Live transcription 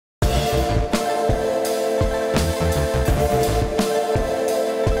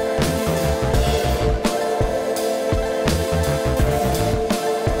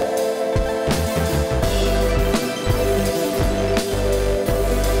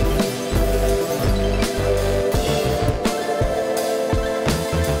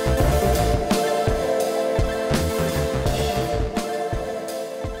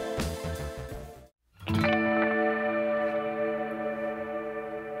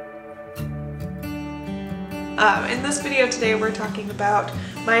In this video today we're talking about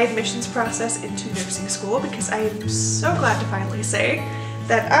my admissions process into nursing school because I am so glad to finally say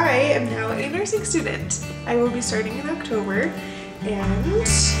that I am now a nursing student. I will be starting in October and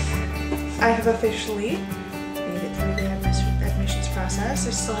I have officially made it through the admissions process. I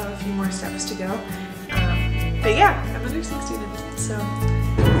still have a few more steps to go. But yeah, I'm a nursing student, so.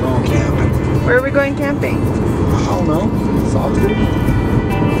 Going camping. Where are we going camping? I don't know. Salzburg?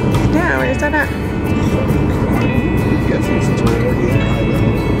 Yeah, where's that at? I'm guessing since we're already in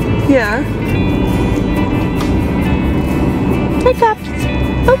Idaho. Yeah. Hey, Caps.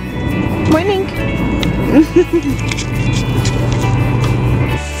 Oh, morning.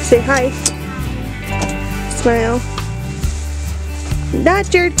 Say hi. Smile.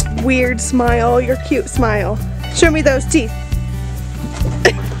 Not your weird smile, your cute smile. Show me those teeth.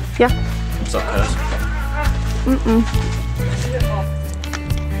 Yeah. What's up, cuz? Mm-mm.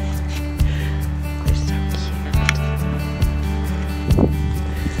 They're so cute.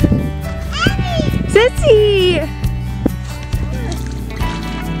 Sissy!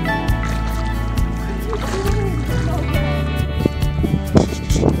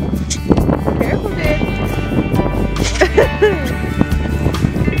 Careful, dude.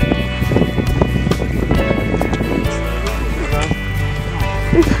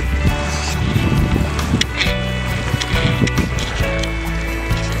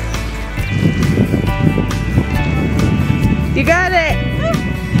 You got it!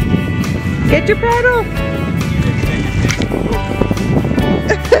 Get your paddle!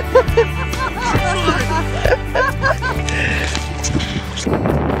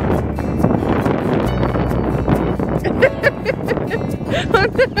 Oh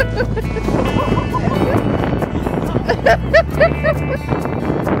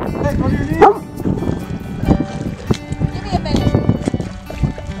no! Give me a minute.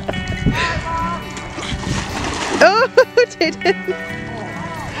 Oh, Jaden!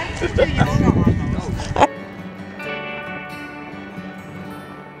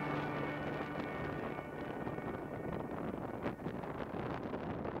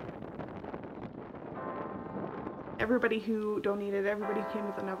 Everybody who donated, everybody who came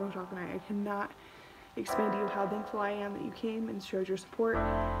to the Navajo Talk night, I cannot explain to you how thankful I am that you came and showed your support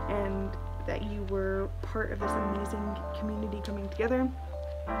and that you were part of this amazing community coming together.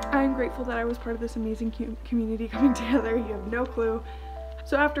 I'm grateful that I was part of this amazing community coming together. You have no clue.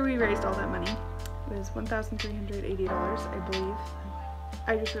 So after we raised all that money, it was $1,380, I believe.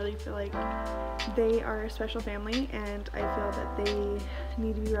 I just really feel like they are a special family and I feel that they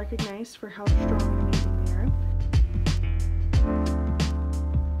need to be recognized for how strong and amazing they are.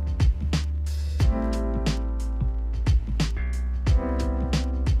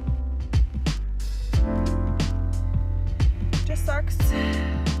 Just sucks.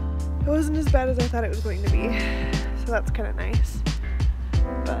 It wasn't as bad as I thought it was going to be, so that's kind of nice.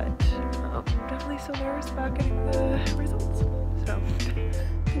 But I'm definitely so nervous about getting the results. So.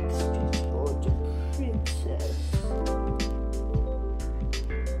 It's just for the princess.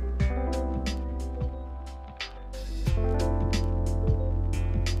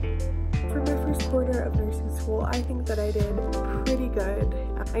 For my first quarter of nursing school, I think that I did pretty good.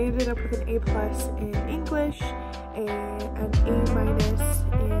 I ended up with an A+ in English, an A- in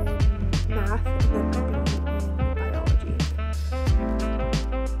math, and then a B in biology.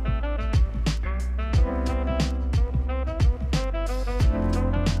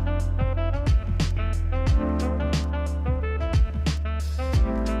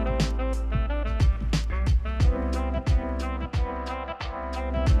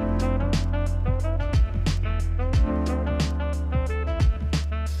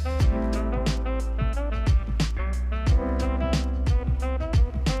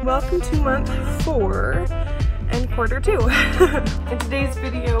 Welcome to month 4 and quarter 2. In today's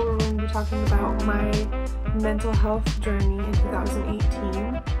video, we're going to be talking about my mental health journey in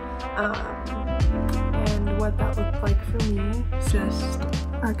 2018 and what that looked like for me. Just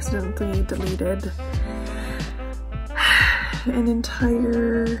accidentally deleted an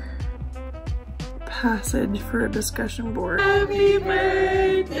entire passage for a discussion board. Happy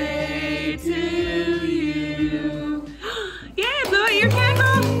birthday to you. Yeah, blow out your candle.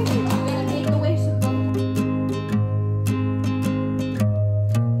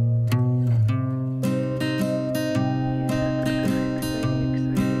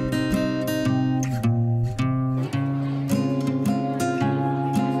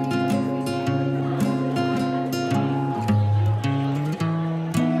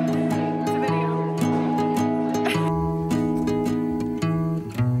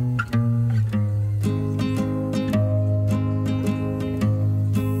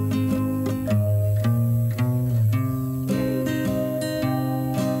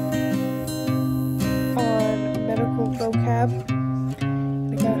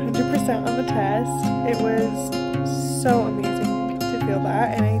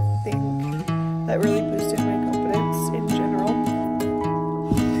 and I think that really boosted my confidence in general.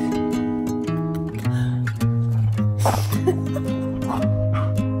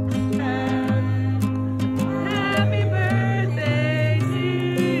 Happy birthday to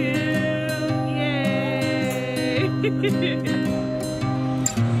you!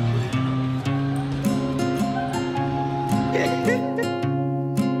 Yay!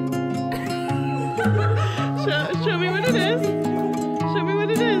 Show me what it is. Show me what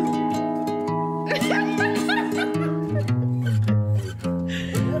it is.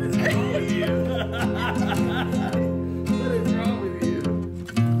 What is wrong with you? What is wrong with you?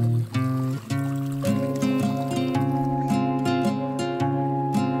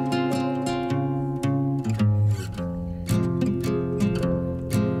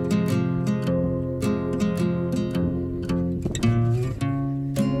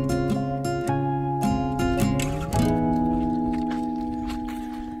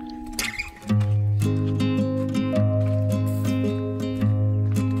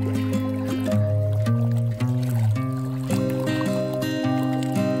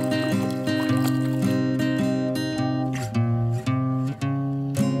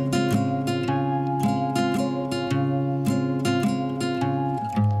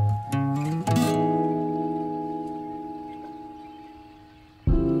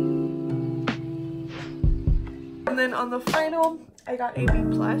 And then on the final, I got a B+,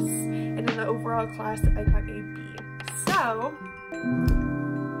 and in the overall class, I got a B. So,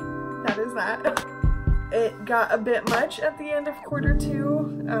 that is that. It got a bit much at the end of quarter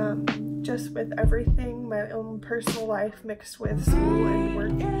 2, just with everything, my own personal life mixed with school and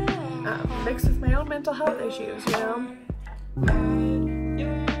work, mixed with my own mental health issues, you know?